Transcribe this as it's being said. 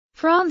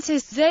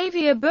Francis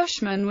Xavier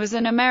Bushman was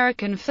an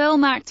American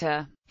film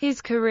actor.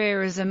 His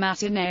career as a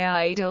matinee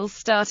idol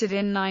started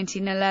in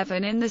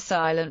 1911 in the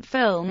silent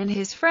film And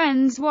His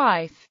Friend's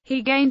Wife.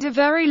 He gained a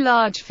very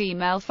large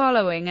female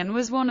following and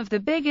was one of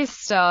the biggest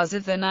stars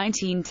of the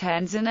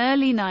 1910s and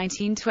early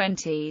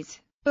 1920s.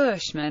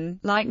 Bushman,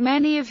 like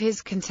many of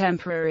his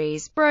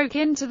contemporaries, broke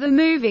into the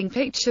moving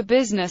picture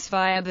business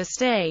via the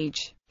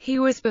stage. He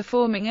was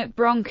performing at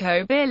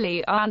Bronco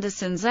Billy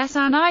Anderson's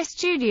S&I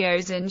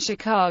Studios in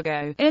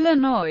Chicago,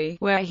 Illinois,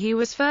 where he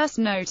was first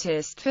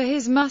noticed for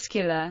his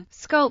muscular,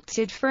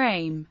 sculpted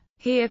frame.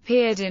 He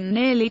appeared in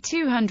nearly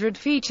 200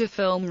 feature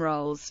film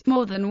roles,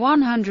 more than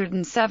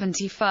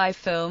 175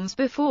 films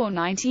before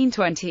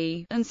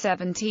 1920, and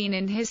 17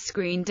 in his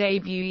screen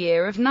debut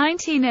year of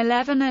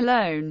 1911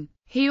 alone.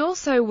 He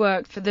also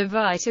worked for the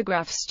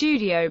Vitagraph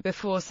studio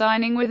before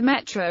signing with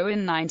Metro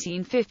in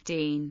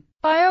 1915.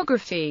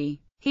 Biography.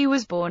 He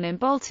was born in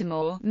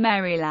Baltimore,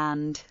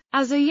 Maryland.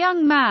 As a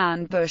young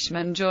man,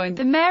 Bushman joined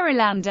the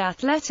Maryland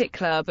Athletic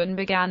Club and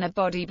began a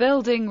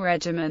bodybuilding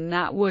regimen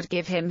that would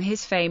give him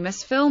his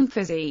famous film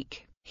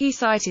physique. He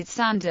cited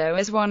Sandow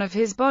as one of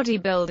his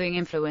bodybuilding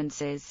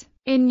influences.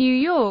 In New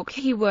York,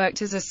 he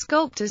worked as a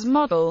sculptor's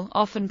model,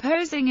 often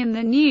posing in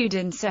the nude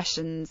in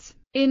sessions.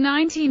 In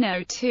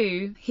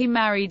 1902, he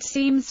married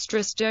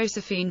seamstress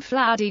Josephine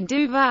Fladine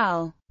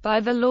Duval. By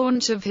the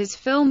launch of his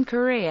film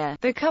career,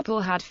 the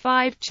couple had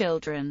 5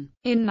 children.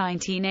 In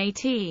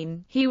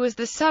 1918, he was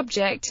the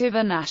subject of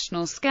a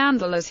national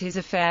scandal as his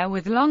affair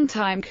with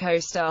longtime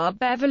co-star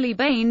Beverly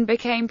Bain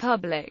became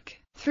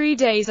public. 3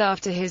 days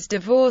after his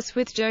divorce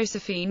with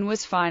Josephine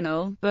was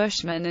final,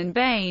 Bushman and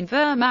Bain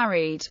were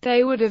married.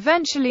 They would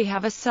eventually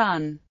have a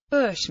son.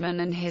 Bushman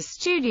and his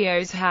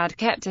studios had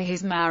kept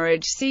his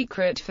marriage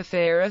secret for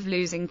fear of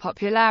losing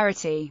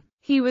popularity.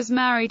 He was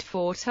married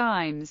 4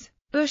 times.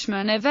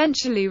 Bushman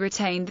eventually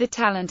retained the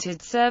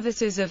talented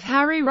services of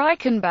Harry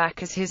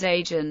Reichenbach as his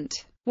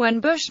agent.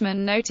 When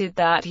Bushman noted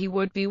that he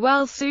would be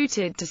well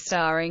suited to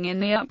starring in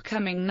the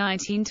upcoming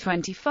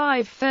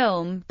 1925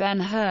 film,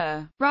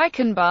 Ben-Hur,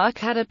 Reichenbach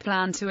had a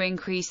plan to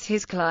increase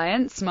his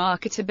client's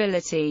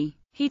marketability.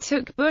 He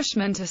took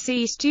Bushman to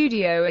see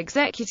studio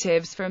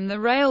executives from the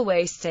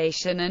railway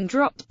station and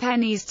dropped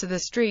pennies to the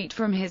street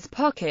from his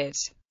pocket.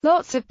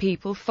 Lots of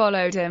people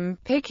followed him,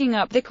 picking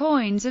up the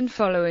coins and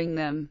following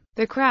them.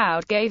 The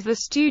crowd gave the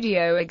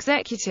studio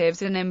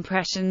executives an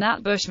impression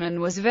that Bushman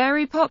was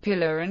very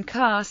popular and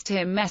cast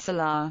him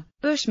mesala.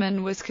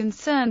 Bushman was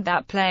concerned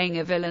that playing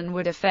a villain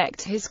would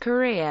affect his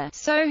career,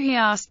 so he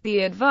asked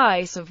the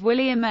advice of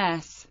William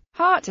S.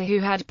 Hart, who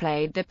had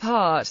played the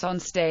part on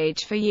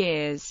stage for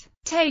years.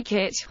 "Take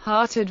it,"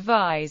 Hart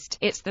advised.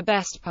 "It's the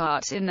best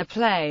part in the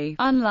play."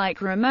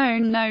 Unlike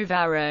Ramon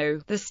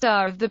Novarro, the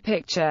star of the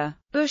picture,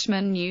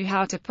 Bushman knew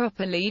how to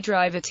properly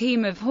drive a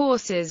team of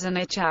horses and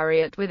a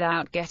chariot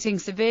without getting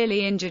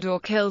severely injured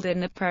or killed in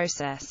the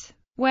process.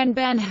 When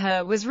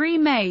Ben-Hur was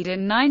remade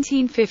in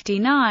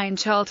 1959,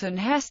 Charlton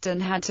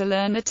Heston had to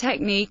learn the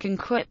technique and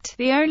quipped,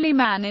 "The only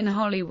man in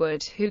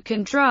Hollywood who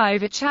can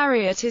drive a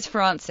chariot is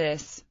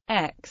Francis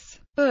X.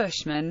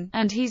 Bushman,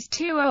 and he's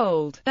too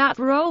old." That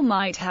role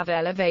might have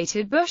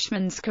elevated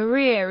Bushman's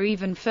career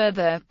even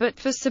further, but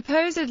for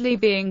supposedly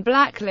being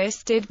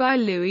blacklisted by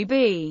Louis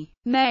B.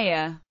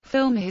 Mayer.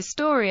 Film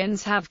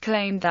historians have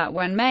claimed that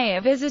when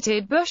Mayer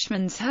visited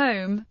Bushman's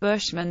home,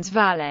 Bushman's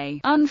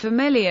valet,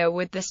 unfamiliar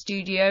with the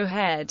studio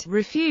head,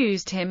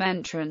 refused him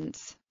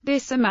entrance.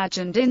 This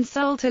imagined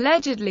insult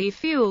allegedly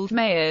fueled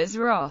Mayer's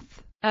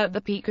wrath. At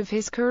the peak of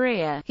his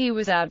career, he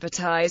was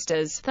advertised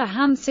as the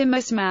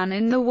handsomest man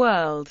in the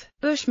world.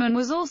 Bushman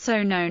was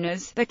also known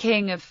as the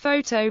King of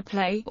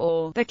Photoplay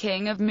or the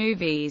King of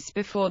Movies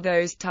before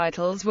those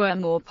titles were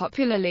more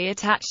popularly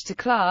attached to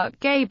Clark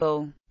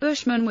Gable.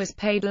 Bushman was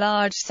paid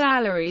large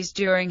salaries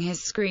during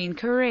his screen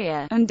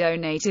career, and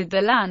donated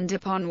the land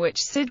upon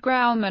which Sid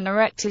Grauman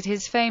erected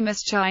his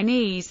famous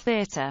Chinese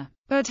theater.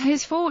 But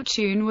his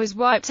fortune was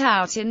wiped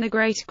out in the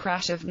Great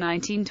Crash of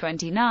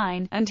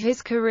 1929, and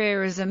his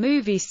career as a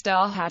movie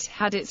star had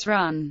had its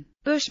run.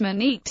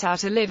 Bushman eked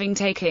out a living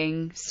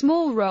taking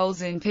small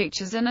roles in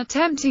pictures and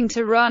attempting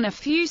to run a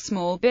few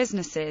small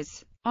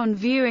businesses. On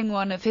viewing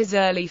one of his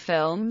early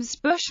films,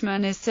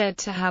 Bushman is said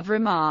to have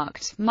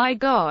remarked, "My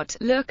God,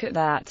 look at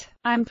that.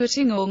 I'm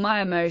putting all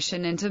my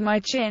emotion into my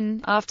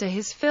chin." After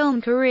his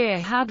film career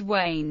had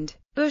waned,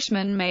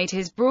 Bushman made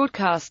his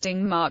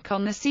broadcasting mark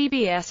on the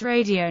CBS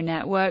radio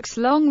network's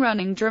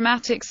long-running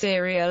dramatic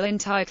serial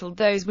entitled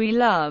Those We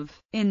Love.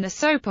 In the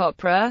soap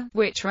opera,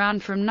 which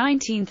ran from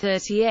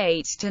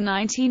 1938 to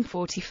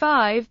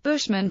 1945,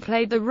 Bushman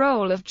played the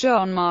role of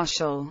John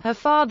Marshall, a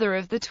father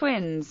of the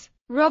twins.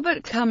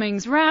 Robert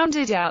Cummings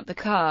rounded out the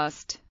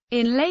cast.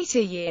 In later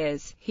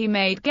years, he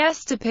made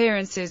guest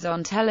appearances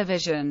on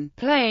television,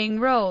 playing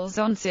roles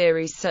on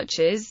series such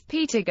as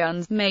Peter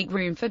Gunn's Make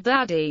Room for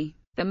Daddy,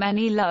 The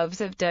Many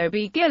Loves of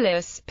Dobie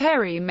Gillis,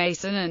 Perry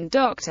Mason and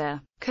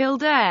Dr.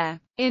 Kildare.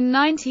 In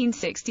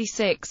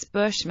 1966,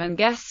 Bushman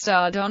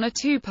guest-starred on a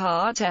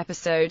 2-part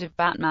episode of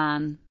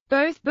Batman,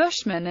 Both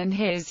Bushman and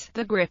his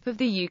The Grip of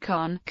the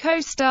Yukon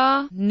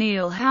co-star,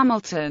 Neil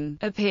Hamilton,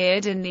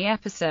 appeared in the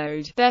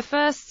episode, their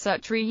first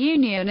such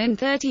reunion in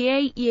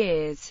 38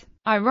 years.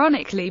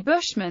 Ironically,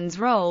 Bushman's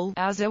role,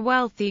 as a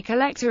wealthy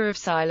collector of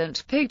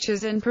silent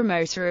pictures and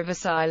promoter of a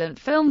silent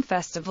film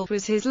festival,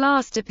 was his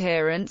last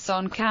appearance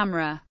on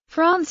camera.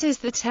 Francis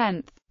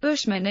X.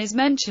 Bushman is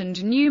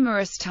mentioned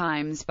numerous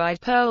times by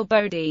Pearl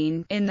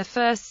Bodine, in the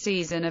first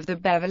season of the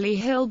Beverly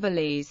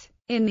Hillbillies.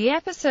 In the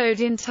episode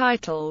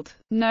entitled,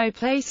 No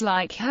Place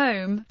Like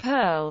Home,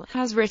 Pearl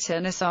has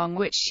written a song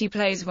which she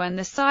plays when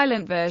the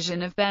silent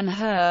version of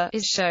Ben-Hur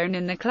is shown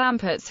in the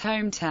Clampett's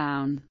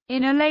hometown.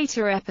 In a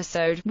later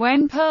episode,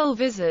 when Pearl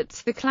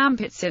visits the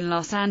Clampetts in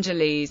Los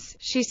Angeles,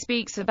 she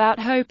speaks about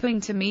hoping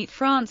to meet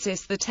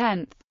Francis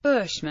X.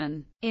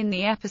 Bushman. In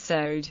the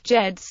episode,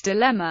 Jed's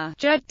Dilemma,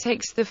 Jed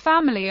takes the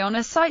family on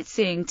a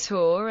sightseeing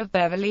tour of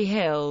Beverly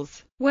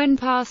Hills. When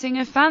passing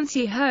a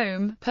fancy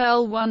home,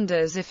 Pearl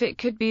wonders if it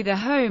could be the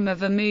home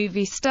of a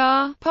movie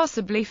star,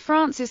 possibly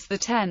Francis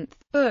X.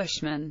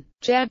 Bushman.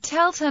 Jed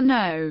tells her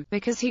no,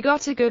 because he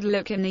got a good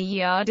look in the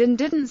yard and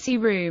didn't see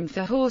room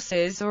for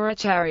horses or a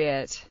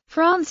chariot.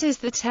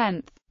 Francis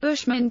X.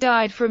 Bushman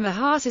died from a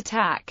heart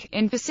attack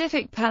in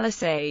Pacific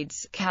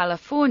Palisades,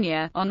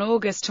 California, on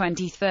August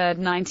 23,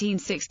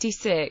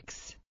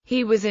 1966.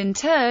 He was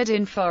interred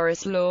in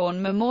Forest Lawn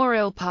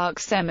Memorial Park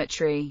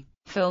Cemetery.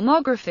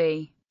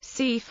 Filmography.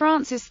 See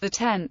Francis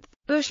X.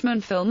 Bushman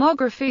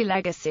filmography.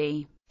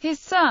 Legacy. His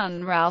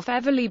son Ralph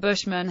Everly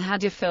Bushman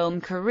had a film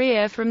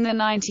career from the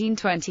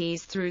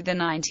 1920s through the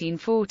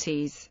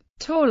 1940s.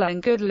 Tall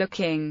and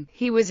good-looking,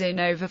 he was in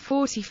over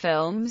 40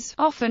 films,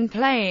 often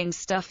playing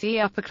stuffy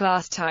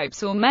upper-class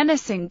types or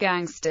menacing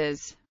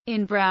gangsters.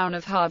 In Brown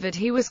of Harvard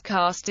he was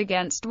cast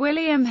against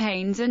William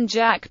Haynes and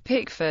Jack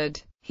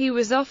Pickford. He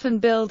was often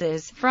billed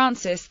as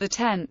Francis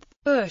X.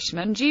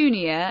 Bushman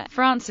Jr.,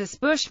 Francis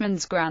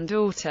Bushman's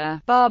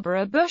granddaughter,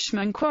 Barbara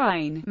Bushman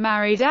Quine,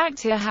 married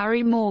actor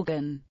Harry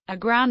Morgan. A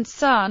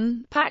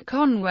grandson, Pat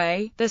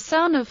Conway, the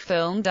son of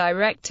film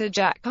director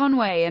Jack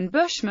Conway and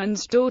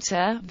Bushman's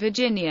daughter,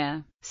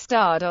 Virginia,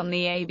 starred on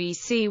the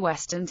ABC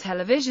Western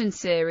television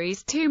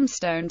series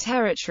Tombstone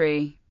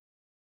Territory.